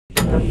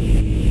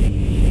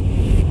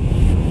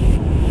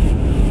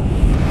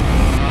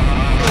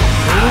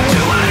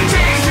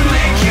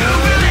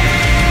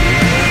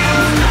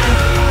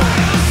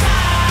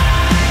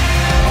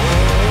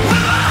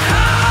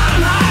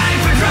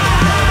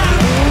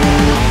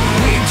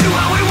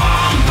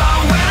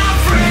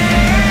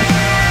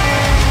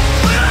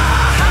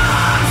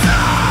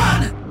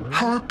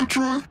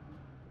Hyperdrive.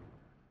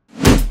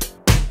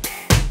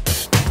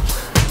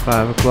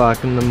 5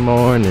 o'clock in the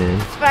morning.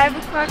 It's 5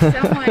 o'clock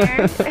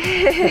somewhere.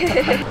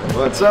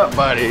 What's up,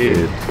 buddy?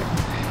 Dude.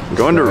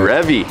 Going to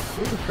Revy.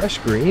 Fresh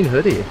green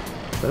hoodie.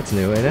 That's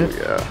new, ain't it?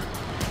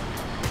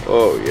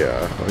 Oh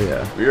yeah. Oh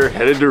yeah. We are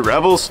headed to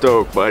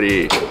Revelstoke,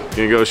 buddy.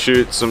 Gonna go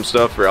shoot some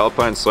stuff for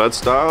Alpine sled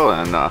style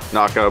and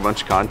knock out a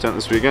bunch of content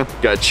this weekend.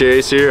 Got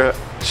Chase here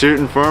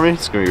shooting for me.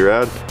 It's gonna be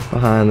rad.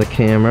 Behind the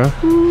camera.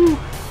 Woo.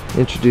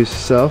 Introduce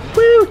yourself.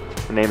 Woo.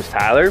 My name's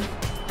Tyler.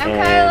 I'm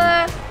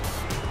Kyla.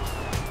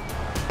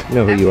 You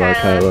know who you are,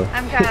 Kyla.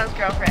 I'm Kyla's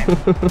girlfriend.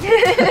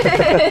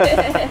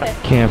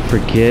 Can't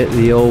forget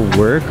the old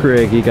work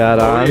rig you got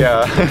on. Oh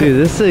yeah. Dude,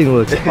 this thing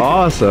looks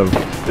awesome.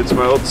 It's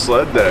my old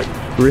sled deck.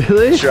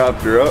 Really?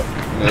 Chopped her up.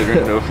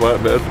 No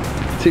flatbed.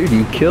 Dude,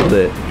 you killed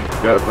it.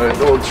 Got my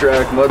old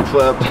track mud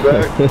flaps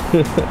back.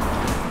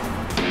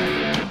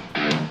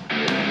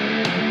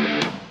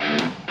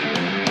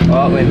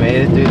 Oh, we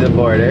made it through the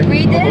border.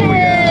 We did it!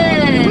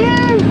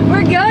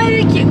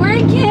 We're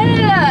in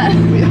Canada!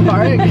 We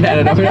are in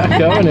Canada. We're not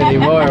going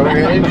anymore.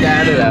 We're in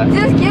Canada.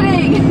 Just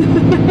kidding.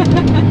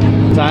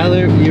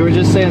 Tyler, you were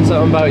just saying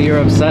something about you're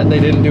upset they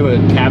didn't do a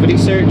cavity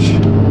search?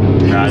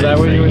 Is that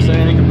what you were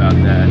saying? Think about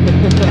that.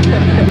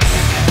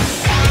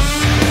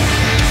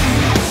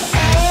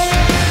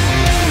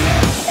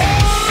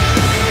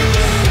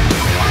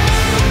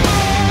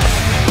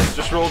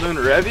 Just rolled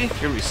into Revy. It's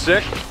gonna be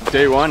sick.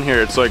 Day one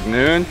here. It's like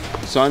noon.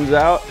 Sun's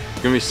out.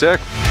 It's gonna be sick.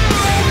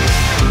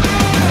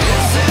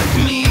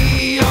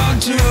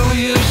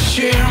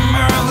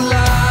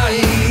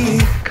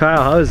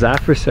 Kyle, how is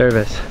that for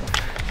service?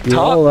 You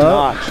Top roll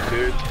up. notch,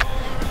 dude.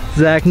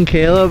 Zach and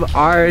Caleb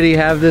already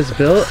have this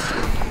built.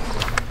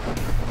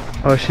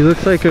 Oh, she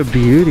looks like a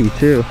beauty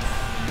too.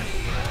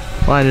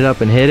 Line it up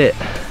and hit it.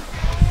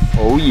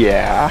 Oh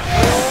yeah.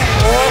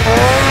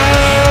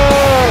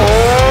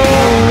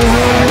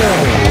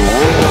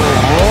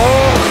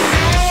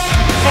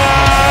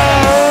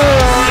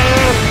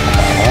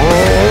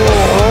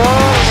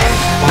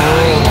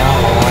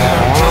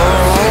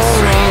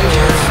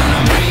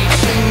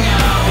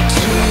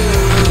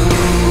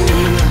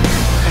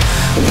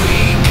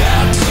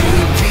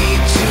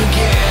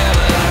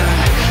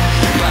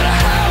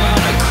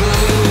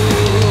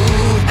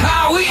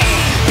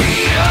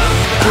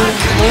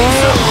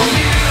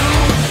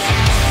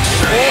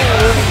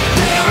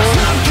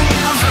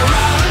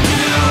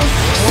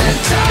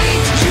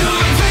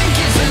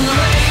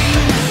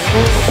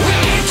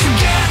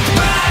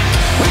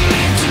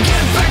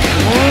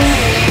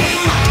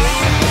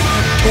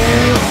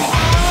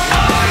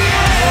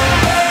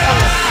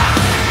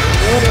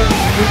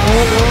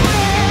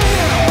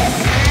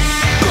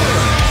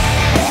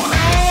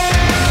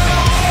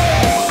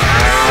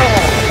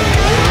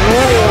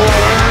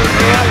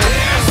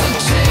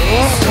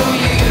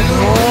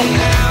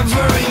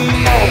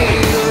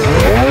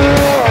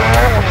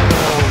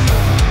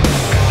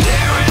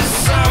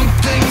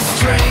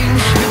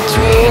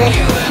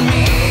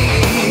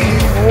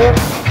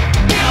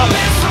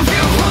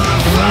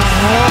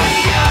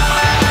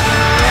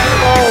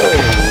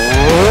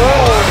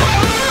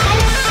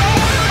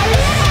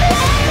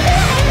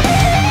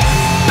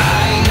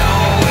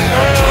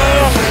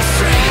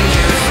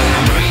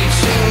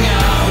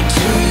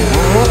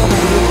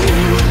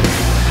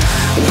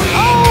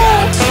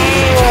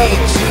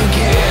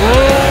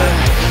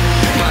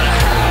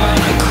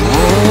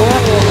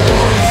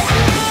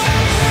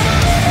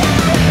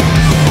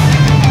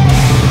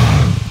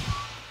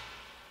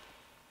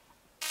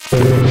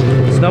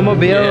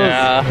 Snowmobiles.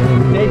 Yeah.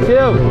 Day 2.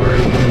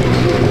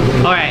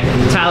 All right,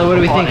 Tyler, what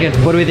are we thinking?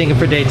 What are we thinking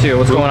for day 2?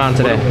 What's going on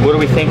today? What are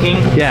we thinking?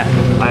 Yeah.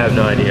 I have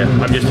no idea.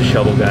 I'm just a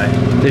shovel guy.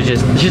 There's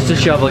just a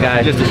shovel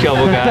guy. Just a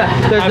shovel guy.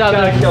 There's not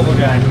a shovel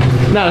guy.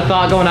 Not a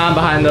thought going on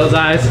behind those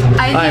eyes.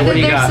 I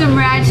think that there's some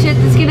rad shit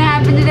that's gonna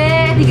happen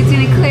today. I think it's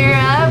gonna clear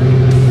up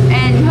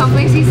and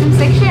hopefully see some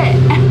sick shit.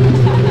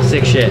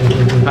 Sick shit.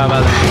 How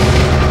about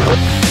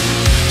that?